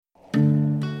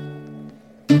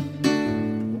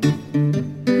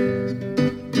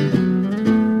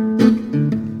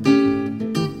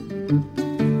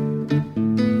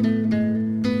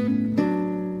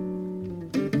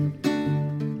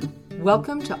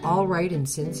Welcome to All Right in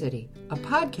Sin City, a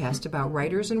podcast about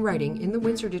writers and writing in the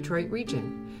Windsor-Detroit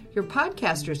region. Your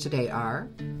podcasters today are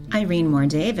Irene Moore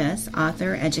Davis,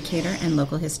 author, educator, and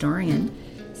local historian.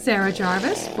 Sarah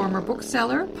Jarvis, former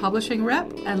bookseller, publishing rep,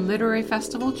 and literary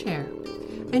festival chair.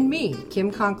 and me,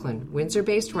 Kim Conklin,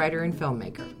 Windsor-based writer and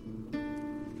filmmaker.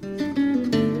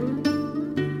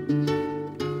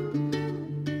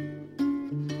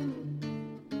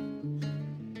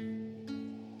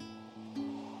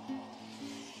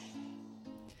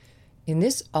 In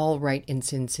this All Right in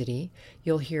Sin City,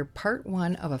 you'll hear part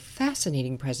one of a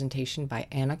fascinating presentation by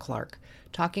Anna Clark,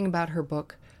 talking about her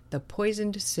book, The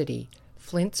Poisoned City,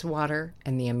 Flint's Water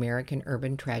and the American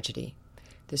Urban Tragedy.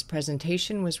 This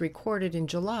presentation was recorded in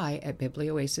July at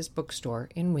Biblioasis Bookstore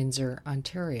in Windsor,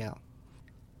 Ontario.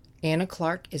 Anna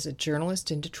Clark is a journalist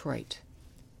in Detroit.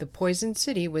 The Poisoned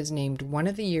City was named one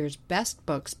of the year's best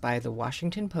books by The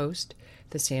Washington Post,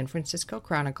 the San Francisco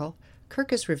Chronicle,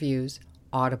 Kirkus Reviews,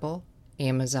 Audible,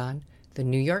 Amazon, the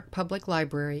New York Public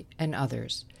Library, and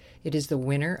others. It is the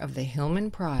winner of the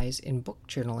Hillman Prize in Book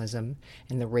Journalism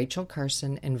and the Rachel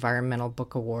Carson Environmental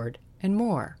Book Award, and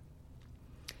more.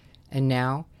 And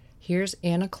now, here's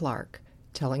Anna Clark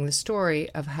telling the story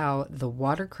of how the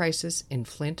water crisis in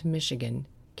Flint, Michigan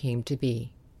came to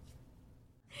be.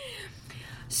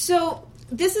 So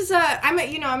this is I'm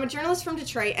a journalist from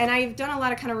Detroit, and I've done a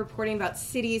lot of kind of reporting about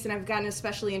cities, and I've gotten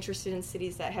especially interested in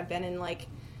cities that have been in like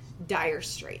dire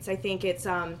straits. I think it's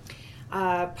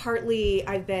partly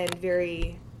I've been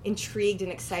very intrigued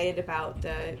and excited about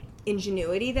the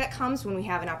ingenuity that comes when we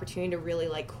have an opportunity to really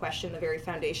like question the very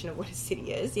foundation of what a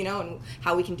city is, and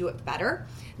how we can do it better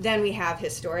than we have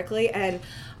historically, and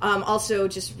also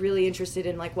just really interested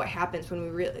in like what happens when we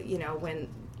really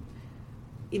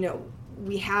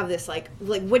we have this like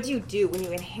what do you do when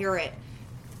you inherit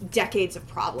decades of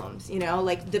problems,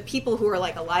 like the people who are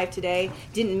like alive today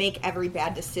didn't make every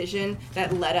bad decision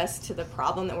that led us to the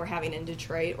problem that we're having in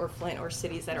Detroit or Flint or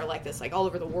cities that are like this, like all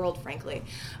over the world, frankly,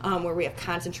 where we have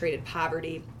concentrated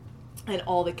poverty and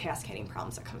all the cascading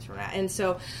problems that comes from that. And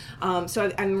so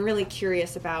I'm really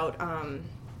curious about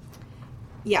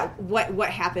what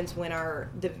happens when our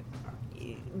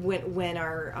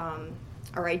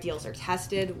ideals are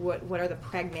tested. What are the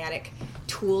pragmatic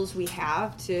tools we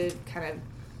have to kind of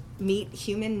meet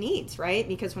human needs, right?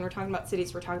 Because when we're talking about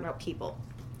cities, we're talking about people.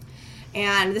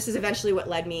 And this is eventually what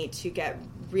led me to get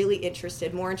really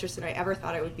more interested than I ever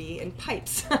thought I would be in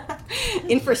pipes.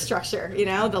 Infrastructure,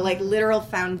 the like literal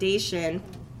foundation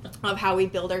of how we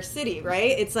build our city,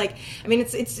 right? It's like,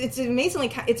 it's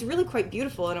amazingly, it's really quite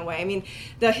beautiful in a way.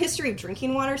 The history of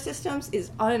drinking water systems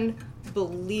is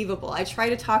unbelievable. I try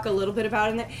to talk a little bit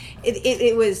about it.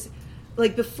 It was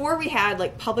like before we had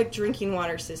like public drinking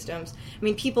water systems.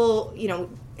 People,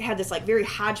 had this like very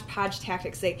hodgepodge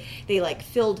tactics. They like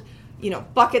filled,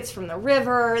 buckets from the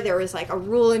river. There was like a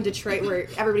rule in Detroit where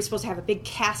everybody's supposed to have a big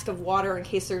cask of water in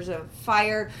case there's a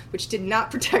fire, which did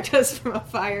not protect us from a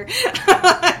fire.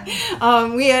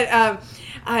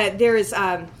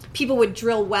 People would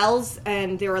drill wells,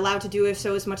 and they were allowed to do it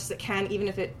so as much as it can, even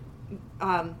if it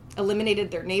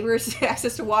eliminated their neighbors'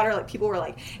 access to water. Like people were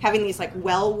like having these like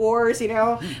well wars,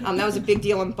 that was a big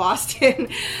deal in Boston.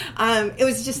 It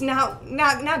was just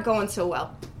not going so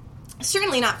well.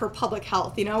 Certainly not for public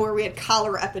health, where we had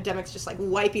cholera epidemics just like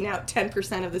wiping out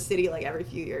 10% of the city like every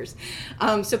few years.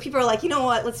 So people are like, you know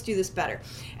what, let's do this better.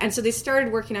 And so they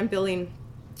started working on building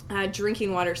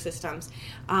drinking water systems,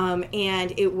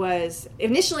 and it was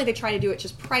initially they tried to do it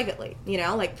just privately,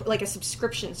 like a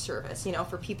subscription service,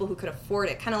 for people who could afford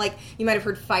it. Kind of like you might have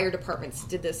heard fire departments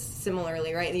did this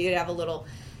similarly, right? You'd have a little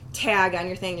tag on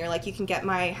your thing. You're like, you can get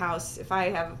my house if I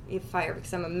have a fire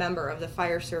because I'm a member of the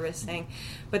fire service thing.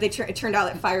 But it turned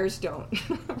out that fires don't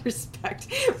respect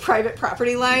private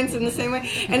property lines in the same way.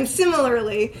 And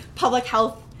similarly, public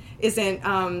health isn't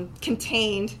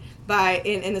contained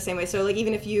in the same way. So like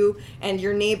even if you and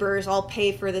your neighbors all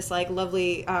pay for this like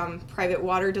lovely private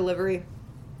water delivery,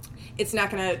 it's not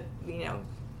going to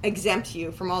exempt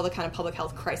you from all the kind of public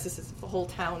health crises if the whole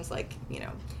town's like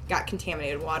got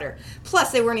contaminated water.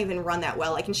 Plus they weren't even run that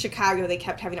well. Like in Chicago, they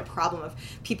kept having a problem of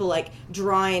people like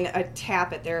drawing a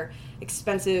tap at their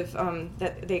expensive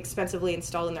that they expensively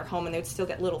installed in their home, and they would still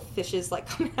get little fishes like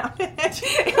coming out of it.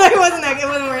 It wasn't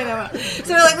working that well.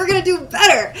 So they're like, we're gonna do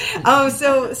better.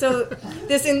 So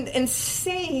this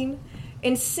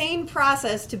insane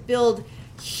process to build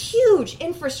huge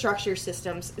infrastructure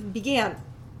systems began.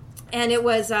 And it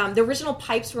was, the original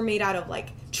pipes were made out of like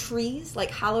trees, like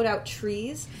hollowed out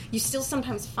trees. You still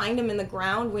sometimes find them in the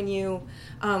ground when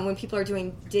when people are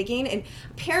doing digging. And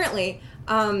apparently,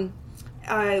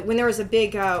 when there was a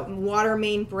big water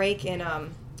main break in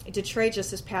Detroit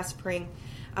just this past spring,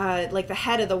 like the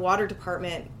head of the water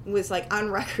department was like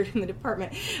on record in the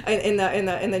department in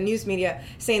the news media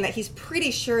saying that he's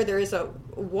pretty sure there is a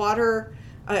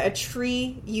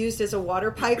tree used as a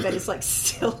water pipe that is like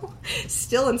still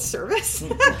in service,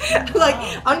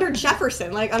 like under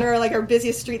Jefferson, like under like our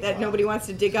busiest street that nobody wants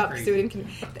to dig up. So and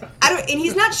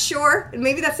he's not sure, and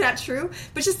maybe that's not true,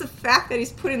 but just the fact that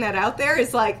he's putting that out there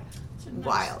is like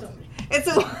wild. It's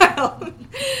wild.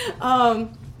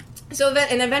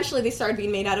 And eventually they started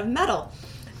being made out of metal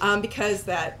because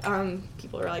that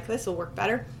people were like, this will work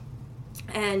better,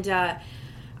 and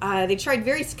they tried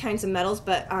various kinds of metals,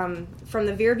 but from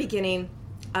the very beginning,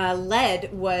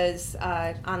 lead was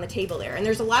on the table there. And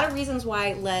there's a lot of reasons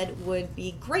why lead would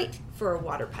be great for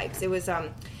water pipes.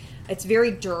 It's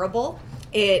very durable.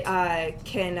 It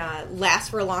can last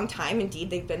for a long time. Indeed,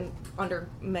 they've been under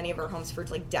many of our homes for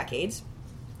like decades.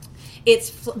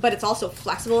 But it's also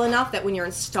flexible enough that when you're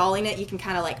installing it, you can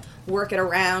kind of like work it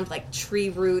around like tree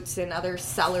roots and other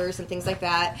cellars and things like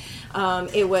that.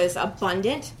 It was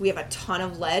abundant. We have a ton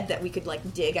of lead that we could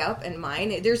like dig up and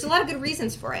mine. There's a lot of good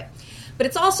reasons for it, but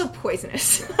it's also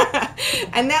poisonous.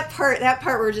 And that part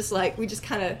we're just like, we just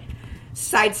kind of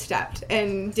sidestepped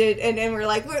and we're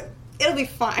like, it'll be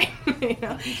fine. You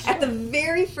know? At the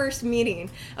very first meeting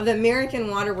of the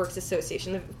American Water Works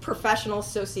Association, the professional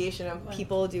association of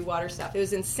people who do water stuff, it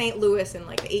was in St. Louis in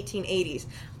like the 1880s.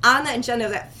 On the agenda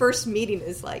of that first meeting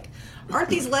is like, aren't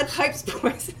these lead pipes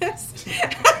poisonous?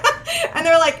 And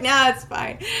they're like, nah, it's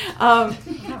fine.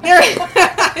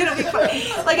 It'll be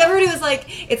fine. Like everybody was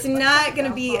like, it's not going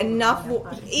to be enough.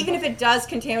 Even if it does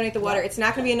contaminate the water, it's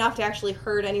not going to be enough to actually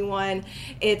hurt anyone.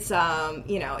 It's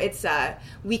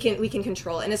we can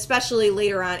control it, and especially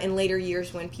later on in later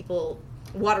years when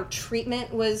water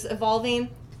treatment was evolving.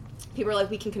 People are like,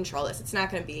 we can control this. It's not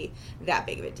going to be that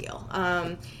big of a deal.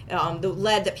 The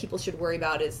lead that people should worry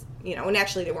about is, and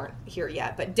actually they weren't here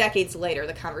yet, but decades later,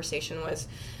 the conversation was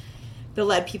the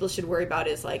lead people should worry about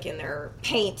is like in their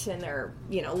paint and their,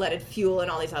 leaded fuel and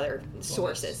all these other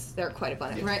sources. They're quite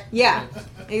abundant. Right. Yeah.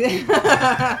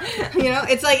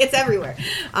 It's like, it's everywhere.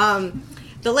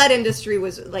 The lead industry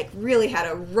was like, really had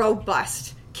a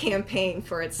robust campaign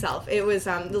for itself. It was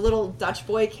the little Dutch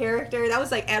boy character that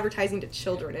was like advertising to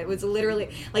children. It was literally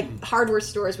like hardware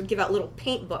stores would give out little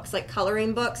paint books, like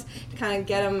coloring books, to kind of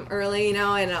get them early,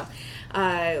 and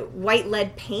white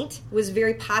lead paint was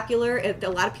very popular. A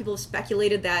lot of people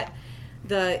speculated that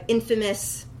the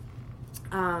infamous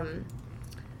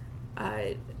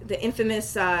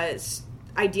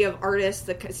idea of artists,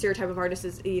 the stereotype of artists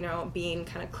is, being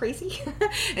kind of crazy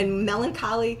and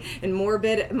melancholy and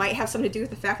morbid, might have something to do with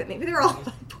the fact that maybe they're all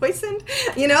poisoned,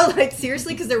 like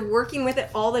seriously, because they're working with it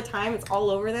all the time. It's all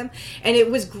over them. And it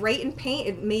was great in paint.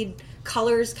 It made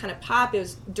colors kind of pop. It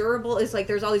was durable. It's like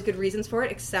there's all these good reasons for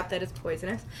it, except that it's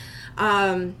poisonous.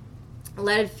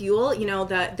 Leaded fuel,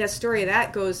 the story of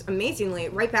that goes amazingly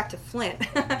right back to Flint.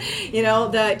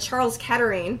 The Charles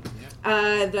Kettering,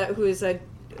 who is a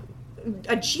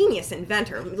genius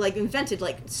inventor, like invented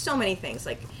like so many things,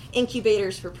 like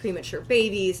incubators for premature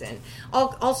babies and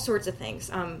all sorts of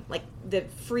things, like the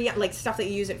free like stuff that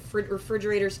you use at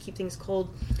refrigerators to keep things cold.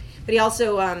 But he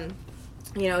also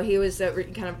he was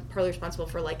kind of partly responsible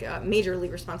for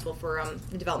majorly responsible for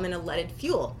the development of leaded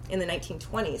fuel in the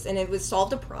 1920s, and it was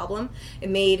solved a problem. It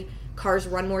made cars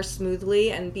run more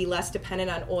smoothly and be less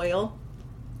dependent on oil.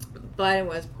 But it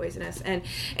was poisonous, and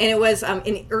it was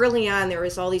early on there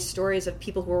was all these stories of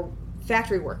people who were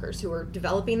factory workers who were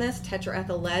developing this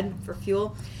tetraethyl lead for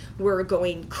fuel were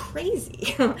going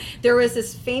crazy. There was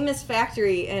this famous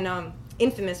factory and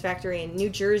infamous factory in New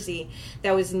Jersey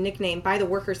that was nicknamed by the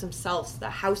workers themselves the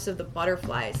House of the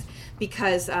Butterflies,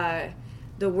 because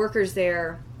the workers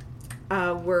there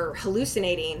were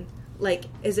hallucinating, like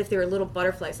as if they were little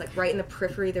butterflies, like right in the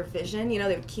periphery of their vision. They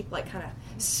would keep like kind of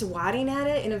swatting at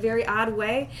it in a very odd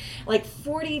way. Like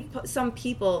 40 some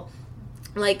people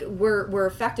like were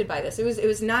affected by this. It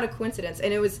was not a coincidence,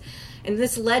 and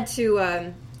this led to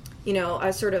a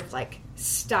sort of like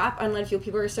stop on lead fuel.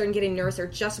 People are starting getting nervous. They're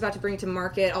just about to bring it to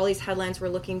market. All these headlines were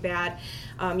looking bad.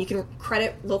 You can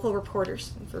credit local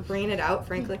reporters for bringing it out,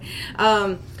 frankly.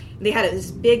 They had this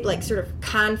big, like, sort of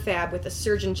confab with the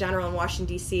Surgeon General in Washington,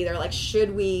 D.C. They're like, what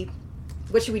should we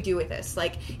do with this?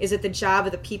 Like, is it the job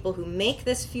of the people who make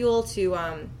this fuel to,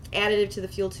 additive to the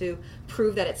fuel to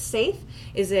prove that it's safe?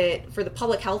 Is it for the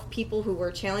public health people who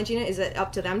were challenging it? Is it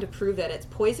up to them to prove that it's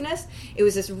poisonous? It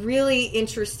was this really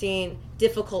interesting,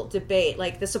 difficult debate.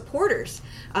 Like, the supporters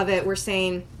of it were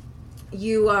saying,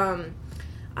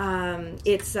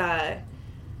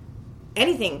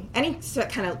 any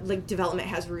kind of like development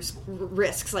has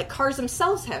risks. Like cars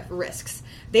themselves have risks.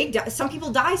 Some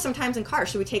people die sometimes in cars.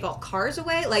 Should we take all cars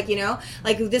away? Like, you know,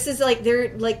 like this is like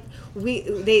they're like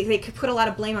they could put a lot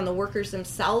of blame on the workers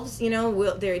themselves. You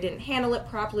know, they didn't handle it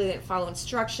properly. They didn't follow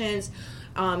instructions.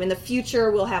 In the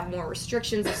future, we'll have more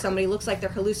restrictions. If somebody looks like they're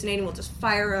hallucinating, we'll just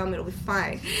fire them. It'll be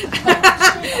fine.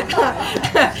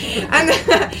 and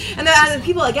the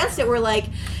people against it were like,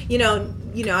 you know,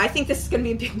 I think this is going to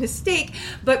be a big mistake.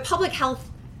 But public health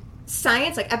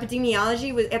science, like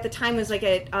epidemiology, was at the time was like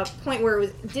a point where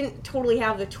didn't totally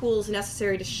have the tools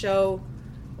necessary to show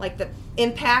like the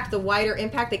wider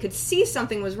impact. They could see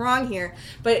something was wrong here,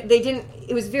 but they didn't.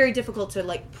 It was very difficult to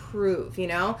like prove, you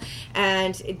know.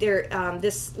 And there,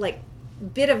 this like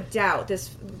bit of doubt,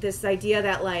 this idea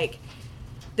that like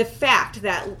the fact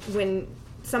that when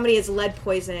somebody is lead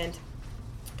poisoned,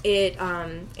 it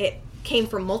came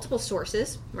from multiple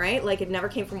sources, right? Like it never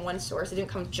came from one source. It didn't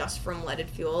come just from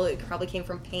leaded fuel. It probably came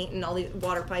from paint and all these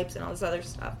water pipes and all this other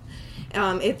stuff.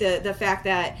 The fact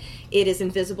that it is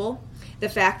invisible. The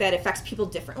fact that it affects people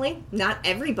differently. Not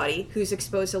everybody who's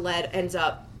exposed to lead ends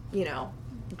up, you know,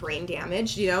 brain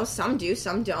damaged. You know, some do,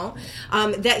 some don't.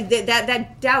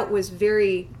 That doubt was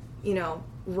very, you know,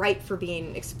 ripe for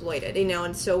being exploited. You know,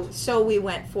 and so we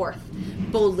went forth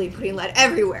boldly, putting lead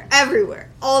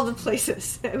everywhere, all the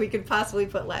places that we could possibly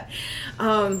put lead,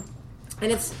 and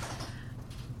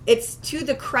it's to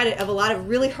the credit of a lot of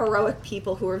really heroic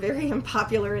people who were very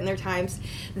unpopular in their times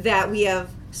that we have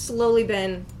slowly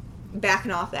been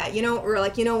backing off that. You know, we're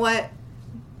like, you know what?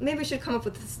 Maybe we should come up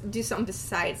with do something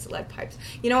besides lead pipes.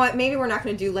 You know what? Maybe we're not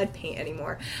going to do lead paint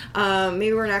anymore.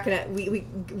 Maybe we're not going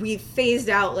to. We phased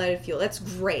out leaded fuel. That's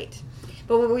great,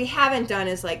 but what we haven't done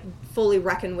is like fully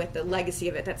reckon with the legacy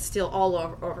of it. That's still all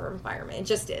over our environment. It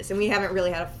just is, and we haven't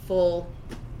really had a full,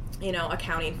 you know,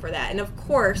 accounting for that. And of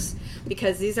course,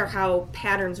 because these are how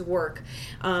patterns work,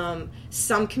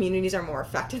 some communities are more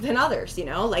effective than others. You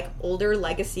know, like older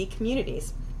legacy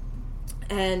communities.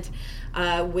 And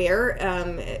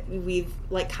where we've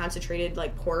like concentrated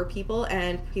like poorer people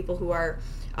and people who are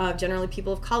generally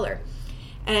people of color,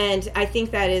 and I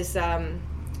think that is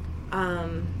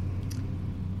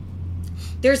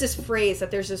there's this phrase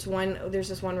that there's this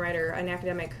one writer, an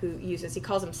academic, who uses. He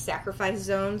calls them sacrifice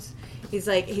zones. He's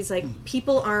like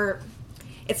people aren't.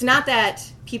 It's not that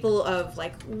people of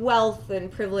like wealth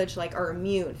and privilege like are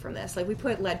immune from this. Like we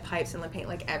put lead pipes and lead paint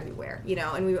like everywhere, you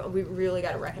know, and we really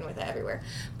got to reckon with it everywhere.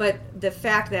 But the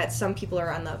fact that some people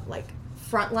are on the like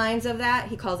front lines of that,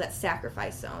 he calls that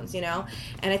sacrifice zones, you know.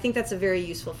 And I think that's a very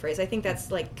useful phrase. I think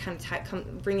that's like kind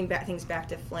of bringing back things back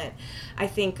to Flint. I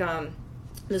think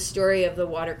the story of the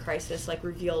water crisis like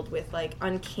revealed with like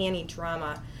uncanny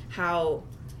drama how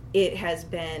it has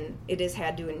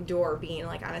had to endure being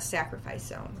like on a sacrifice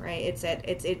zone, right?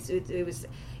 It was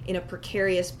in a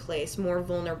precarious place, more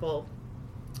vulnerable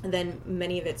than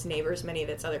many of its neighbors, many of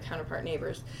its other counterpart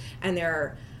neighbors, and there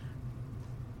are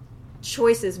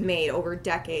choices made over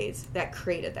decades that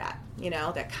created that, you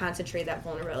know, that concentrated that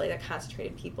vulnerability, that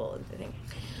concentrated people. I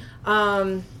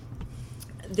think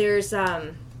there's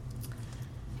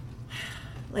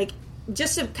like.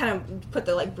 Just to kind of put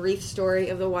the like brief story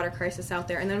of the water crisis out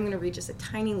there, and then I'm going to read just a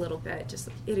tiny little bit, just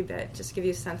a itty bit, just to give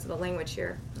you a sense of the language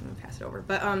here. I'm going to pass it over,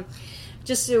 but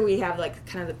just so we have like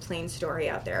kind of the plain story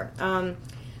out there.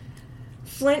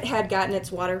 Flint had gotten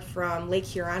its water from Lake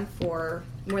Huron for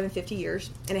more than 50 years,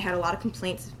 and it had a lot of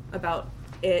complaints about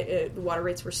it. The water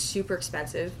rates were super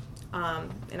expensive,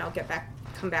 and I'll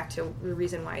come back to the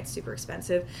reason why it's super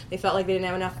expensive. They felt like they didn't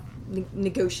have enough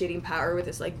negotiating power with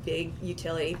this like big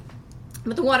utility.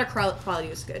 But the water quality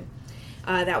was good.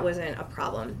 That wasn't a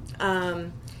problem.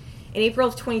 In April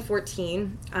of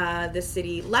 2014, the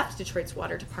city left Detroit's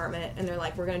water department, and they're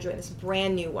like, we're going to join this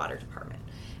brand new water department.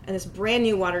 And this brand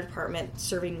new water department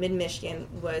serving mid-Michigan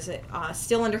was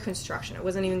still under construction. It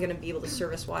wasn't even going to be able to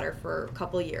service water for a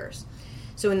couple of years.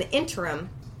 So in the interim,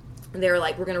 they were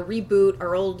like, we're going to reboot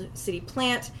our old city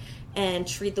plant and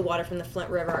treat the water from the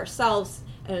Flint River ourselves,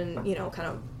 and, you know,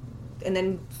 and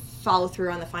then follow through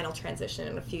on the final transition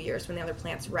in a few years when the other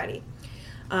plant's ready.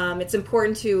 It's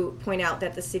important to point out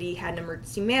that the city had an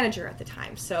emergency manager at the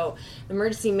time. So the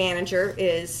emergency manager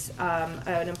is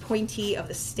an appointee of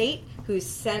the state who's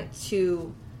sent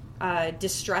to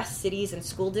distressed cities and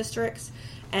school districts,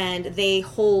 and they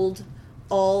hold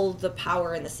all the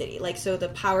power in the city. Like, so the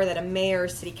power that a mayor or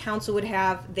city council would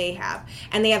have, they have.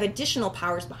 And they have additional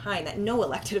powers behind that no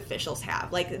elected officials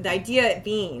have. Like, the idea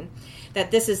being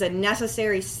that this is a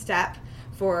necessary step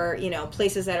for, you know,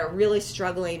 places that are really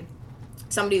struggling.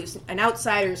 Somebody who's an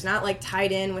outsider who's not like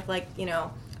tied in with like, you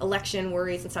know, election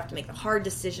worries and stuff to make the hard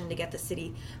decision to get the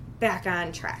city back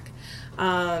on track.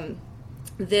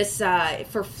 This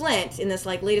for Flint in this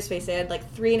like latest phase, they had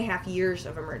like 3.5 years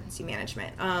of emergency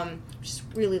management, which is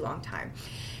a really long time.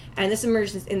 And this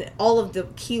emergency, and all of the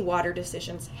key water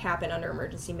decisions happen under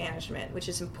emergency management, which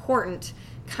is important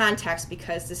context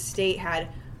because the state had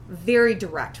very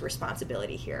direct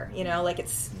responsibility here. You know, like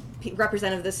it's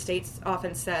representative of the states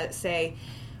often say,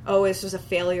 oh, this was a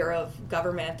failure of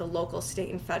government at the local,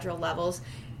 state, and federal levels.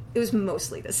 It was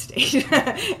mostly the state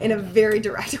in a very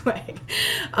direct way.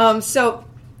 So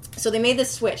they made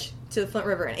this switch to the Flint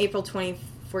River in April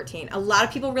 2014. A lot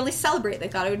of people really celebrate. They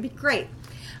thought it would be great.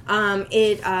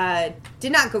 It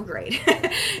did not go great.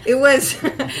 It was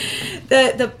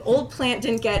the old plant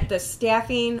didn't get the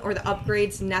staffing or the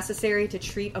upgrades necessary to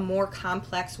treat a more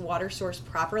complex water source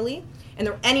properly.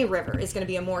 And any river is going to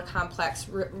be a more complex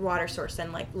water source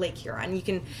than like Lake Huron. You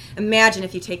can imagine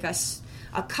if you take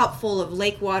a cup full of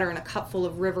lake water and a cup full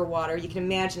of river water, you can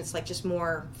imagine it's like just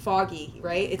more foggy,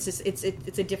 right? It's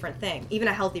a different thing. Even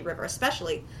a healthy river,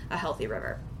 especially a healthy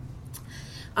river.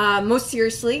 Most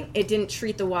seriously, it didn't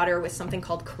treat the water with something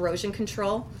called corrosion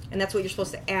control, and that's what you're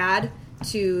supposed to add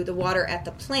to the water at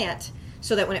the plant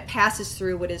so that when it passes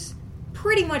through what is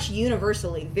pretty much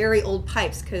universally very old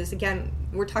pipes, because again,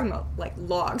 we're talking about like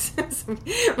logs.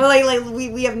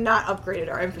 we have not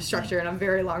upgraded our infrastructure in a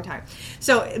very long time.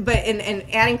 So, but and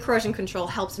adding corrosion control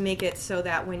helps make it so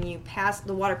that when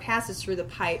the water passes through the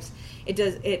pipes,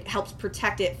 it helps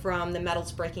protect it from the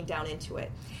metals breaking down into it.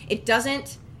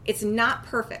 It's not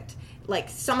perfect. Like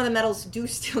some of the metals do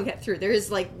still get through. There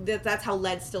is like that's how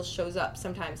lead still shows up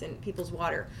sometimes in people's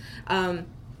water,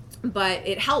 but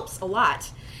it helps a lot,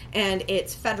 and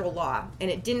it's federal law,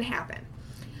 and it didn't happen.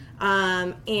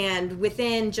 And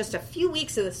within just a few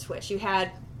weeks of the switch, you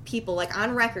had people like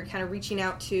on record kind of reaching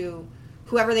out to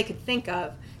whoever they could think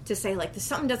of to say like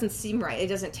something doesn't seem right. It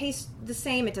doesn't taste the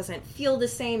same. It doesn't feel the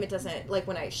same. It doesn't, like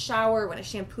when I shower, when I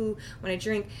shampoo, when I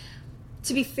drink.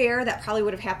 To be fair, that probably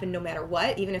would have happened no matter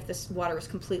what, even if this water was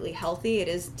completely healthy. It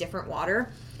is different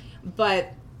water.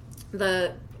 But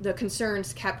the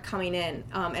concerns kept coming in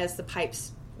as the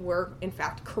pipes were, in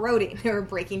fact, corroding. They were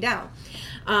breaking down.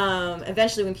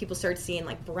 Eventually, when people started seeing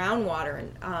like brown water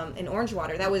and orange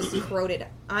water, that was corroded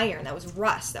iron. That was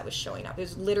rust that was showing up. It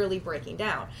was literally breaking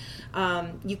down.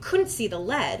 You couldn't see the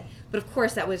lead, but of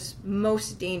course, that was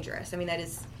most dangerous. I mean,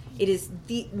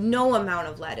 no amount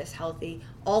of lead is healthy.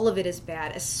 All of it is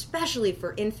bad, especially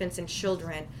for infants and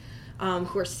children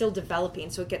who are still developing.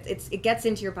 So it gets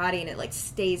into your body and it like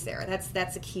stays there.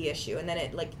 That's a key issue, and then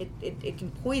it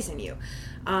can poison you.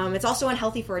 It's also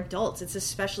unhealthy for adults. It's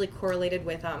especially correlated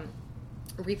with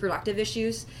reproductive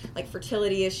issues like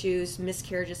fertility issues,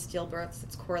 miscarriages, stillbirths.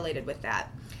 It's correlated with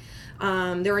that.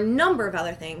 There are a number of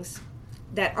other things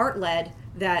that aren't lead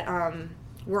that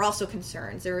were also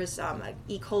concerns. There was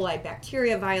E. coli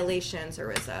bacteria violations. There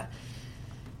was a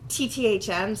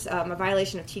TTHMs, a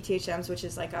violation of TTHMs, which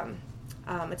is like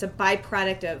it's a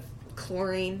byproduct of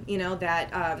chlorine,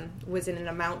 that was in an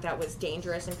amount that was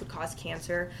dangerous and could cause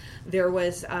cancer. There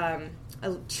was a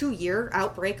 2-year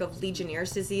outbreak of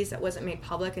Legionnaire's disease that wasn't made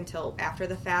public until after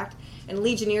the fact. And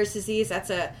Legionnaire's disease,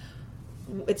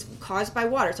 it's caused by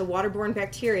water. It's a waterborne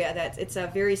bacteria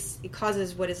it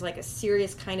causes what is like a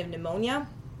serious kind of pneumonia,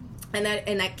 and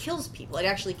that kills people. It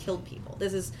actually killed people.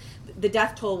 The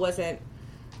death toll wasn't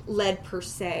lead per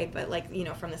se, but like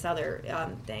from this other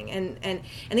thing, and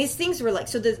these things were like,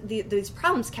 so these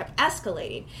problems kept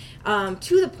escalating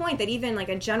to the point that even like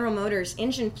a General Motors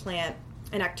engine plant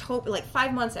in October, like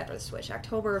 5 months after the switch,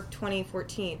 October of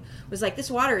 2014, was like,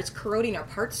 this water is corroding our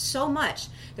parts so much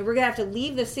that we're gonna have to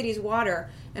leave the city's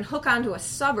water and hook onto a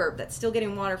suburb that's still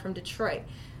getting water from Detroit.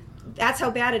 That's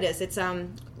how bad it is. It's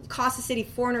cost the city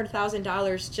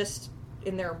 $400,000 just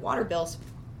in their water bills.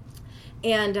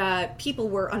 And people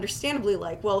were understandably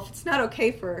like, well, if it's not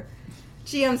okay for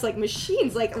GM's like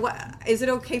machines, like, what, is it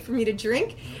okay for me to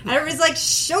drink? And everybody's like,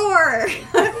 sure,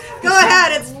 go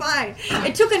ahead, it's fine.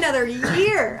 It took another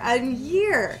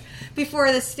year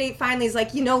before the state finally is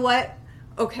like, you know what?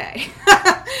 Okay.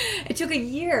 It took a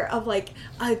year of like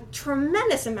a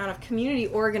tremendous amount of community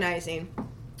organizing,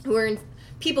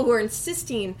 people who are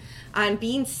insisting on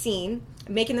being seen,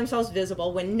 making themselves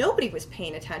visible when nobody was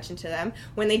paying attention to them,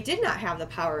 when they did not have the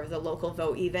power of the local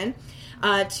vote even,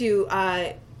 to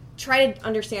try to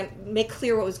understand, make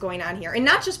clear what was going on here. And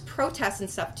not just protests and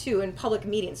stuff too, in public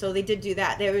meetings. So they did do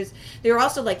that. They were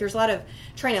also like, there's a lot of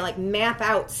trying to like map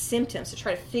out symptoms to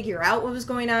try to figure out what was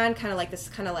going on, kind of like this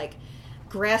kind of like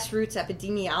grassroots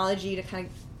epidemiology to kind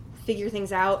of figure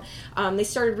things out. They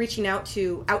started reaching out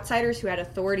to outsiders who had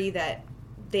authority that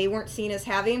they weren't seen as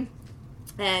having,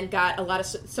 and got a lot of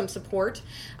some support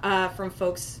from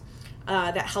folks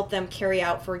that helped them carry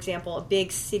out, for example, a big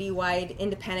citywide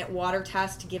independent water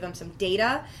test to give them some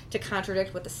data to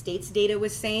contradict what the state's data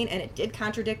was saying, and it did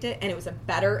contradict it, and it was a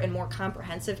better and more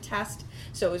comprehensive test.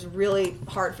 So it was really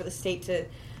hard for the state to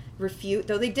refute,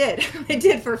 though they did. They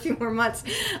did for a few more months.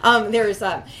 There was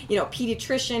a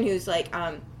pediatrician who's like,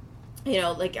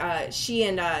 she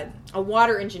and a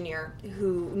water engineer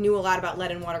who knew a lot about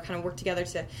lead in water kind of worked together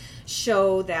to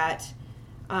show that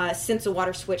since the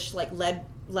water switched, like lead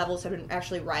levels have been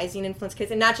actually rising in Flint's case,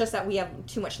 and not just that we have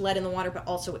too much lead in the water, but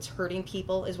also it's hurting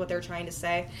people, is what they're trying to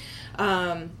say.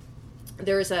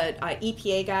 There's a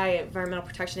EPA guy, Environmental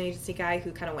Protection Agency guy,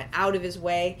 who kind of went out of his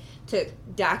way to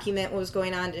document what was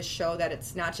going on, to show that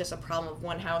it's not just a problem of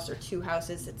one house or two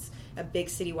houses, it's a big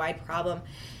citywide problem.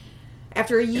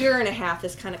 After a year and a half,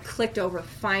 this kind of clicked over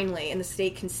finally, and the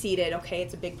state conceded, okay,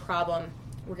 it's a big problem,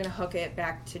 we're going to hook it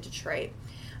back to Detroit.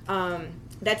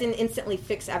 That didn't instantly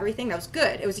fix everything. That was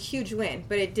good. It was a huge win,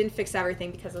 but it didn't fix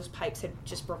everything because those pipes had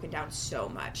just broken down so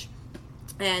much.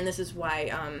 And this is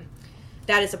why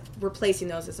replacing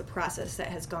those is a process that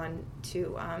has gone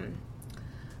to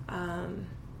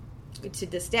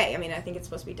this day. I mean, I think it's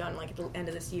supposed to be done like at the end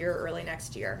of this year or early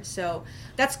next year. So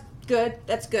that's good.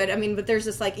 That's good. I mean, but there's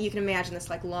this, like, you can imagine this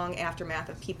like long aftermath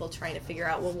of people trying to figure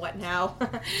out, well, what now?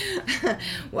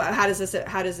 Well, how has this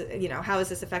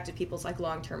affected people's like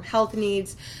long-term health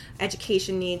needs,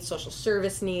 education needs, social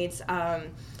service needs,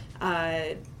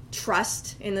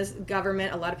 trust in this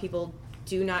government. A lot of people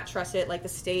do not trust it. Like, the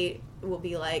state will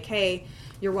be like, hey,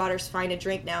 your water's fine to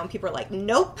drink now, and people are like,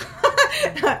 nope.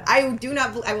 I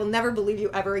will never believe you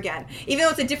ever again. Even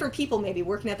though it's a different people maybe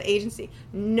working at the agency.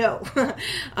 No.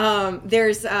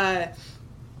 There's the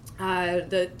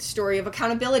story of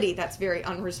accountability that's very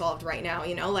unresolved right now.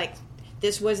 Like,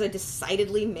 this was a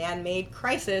decidedly man-made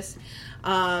crisis.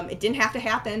 It didn't have to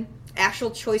happen.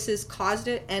 Actual choices caused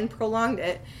it and prolonged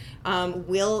it.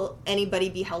 Will anybody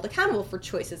be held accountable for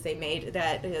choices they made?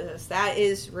 That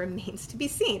remains to be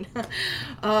seen.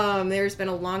 There's been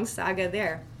a long saga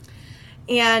there.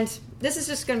 And this is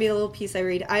just going to be a little piece I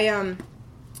read.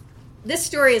 This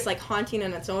story is like haunting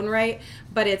in its own right,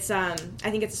 but it's I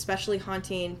think it's especially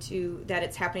haunting that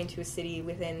it's happening to a city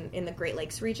in the Great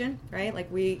Lakes region, right?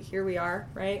 Like, we are,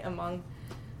 right, among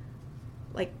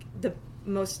like the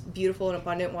most beautiful and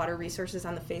abundant water resources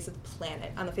on the face of the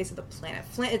planet.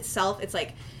 Flint itself, it's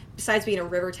like, besides being a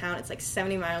river town, it's like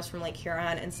 70 miles from Lake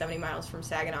Huron and 70 miles from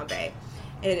Saginaw Bay.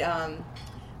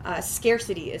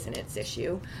 Scarcity isn't its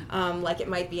issue, like it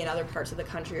might be in other parts of the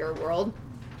country or world.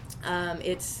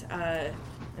 It's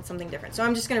something different. So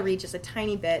I'm just going to read just a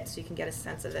tiny bit so you can get a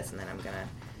sense of this, and then we're going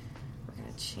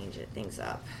to change things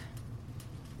up.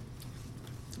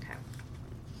 Okay.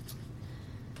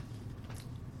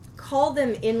 Call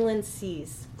them inland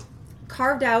seas,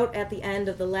 carved out at the end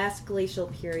of the last glacial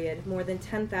period more than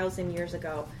 10,000 years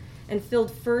ago, and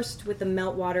filled first with the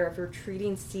meltwater of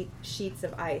retreating sheets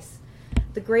of ice.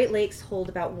 The Great Lakes hold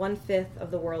about 1/5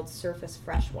 of the world's surface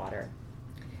freshwater.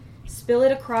 Spill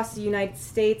it across the United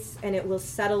States, and it will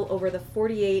settle over the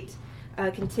 48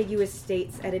 contiguous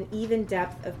states at an even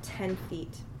depth of 10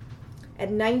 feet. At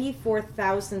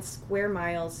 94,000 square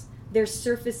miles, their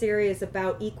surface area is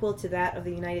about equal to that of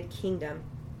the United Kingdom,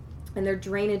 and their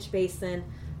drainage basin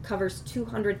covers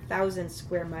 200,000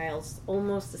 square miles,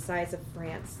 almost the size of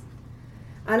France.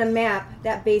 On a map,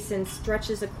 that basin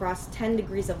stretches across 10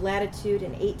 degrees of latitude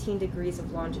and 18 degrees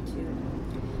of longitude.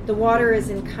 The water is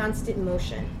in constant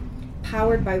motion,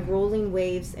 powered by rolling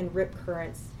waves and rip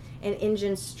currents, and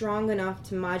engines strong enough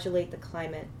to modulate the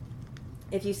climate.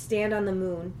 If you stand on the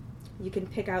moon, you can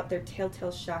pick out their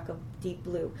telltale shock of deep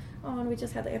blue. Oh, and we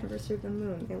just had the anniversary of the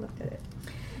moon. They looked at it.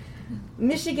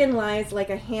 Michigan lies like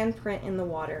a handprint in the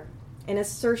water, an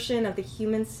assertion of the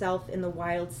human self in the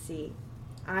wild sea.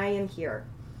 I am here.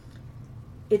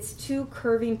 Its 2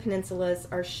 curving peninsulas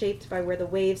are shaped by where the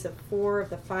waves of 4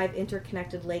 of the 5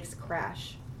 interconnected lakes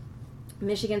crash.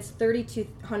 Michigan's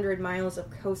 3,200 miles of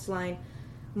coastline,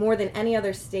 more than any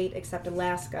other state except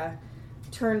Alaska,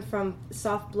 turn from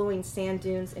soft-blowing sand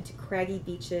dunes into craggy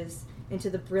beaches, into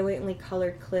the brilliantly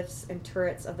colored cliffs and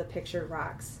turrets of the pictured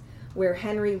rocks, where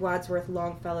Henry Wadsworth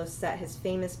Longfellow set his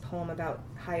famous poem about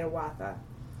Hiawatha.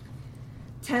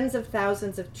 Tens of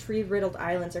thousands of tree-riddled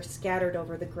islands are scattered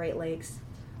over the Great Lakes.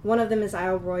 One of them is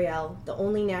Isle Royale, the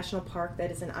only national park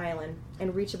that is an island,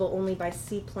 and reachable only by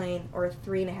seaplane or a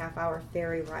 3.5-hour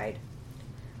ferry ride.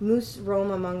 Moose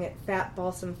roam among it fat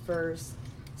balsam firs,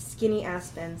 skinny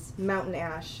aspens, mountain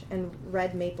ash, and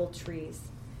red maple trees.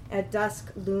 At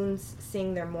dusk, loons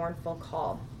sing their mournful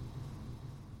call.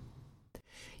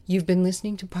 You've been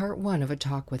listening to part 1 of a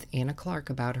talk with Anna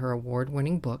Clark about her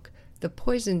award-winning book, The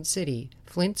Poisoned City,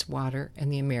 Flint's Water,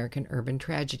 and the American Urban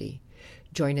Tragedy.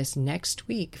 Join us next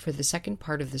week for the second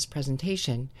part of this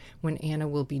presentation, when Anna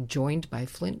will be joined by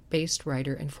Flint-based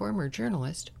writer and former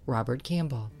journalist Robert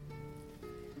Campbell.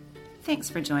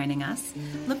 Thanks for joining us.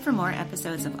 Look for more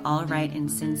episodes of All Right in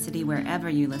Sin City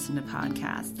wherever you listen to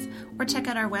podcasts, or check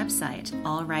out our website,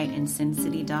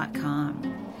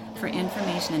 allrightinsincity.com. For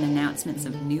information and announcements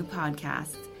of new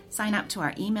podcasts, sign up to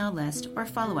our email list or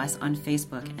follow us on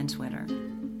Facebook and Twitter.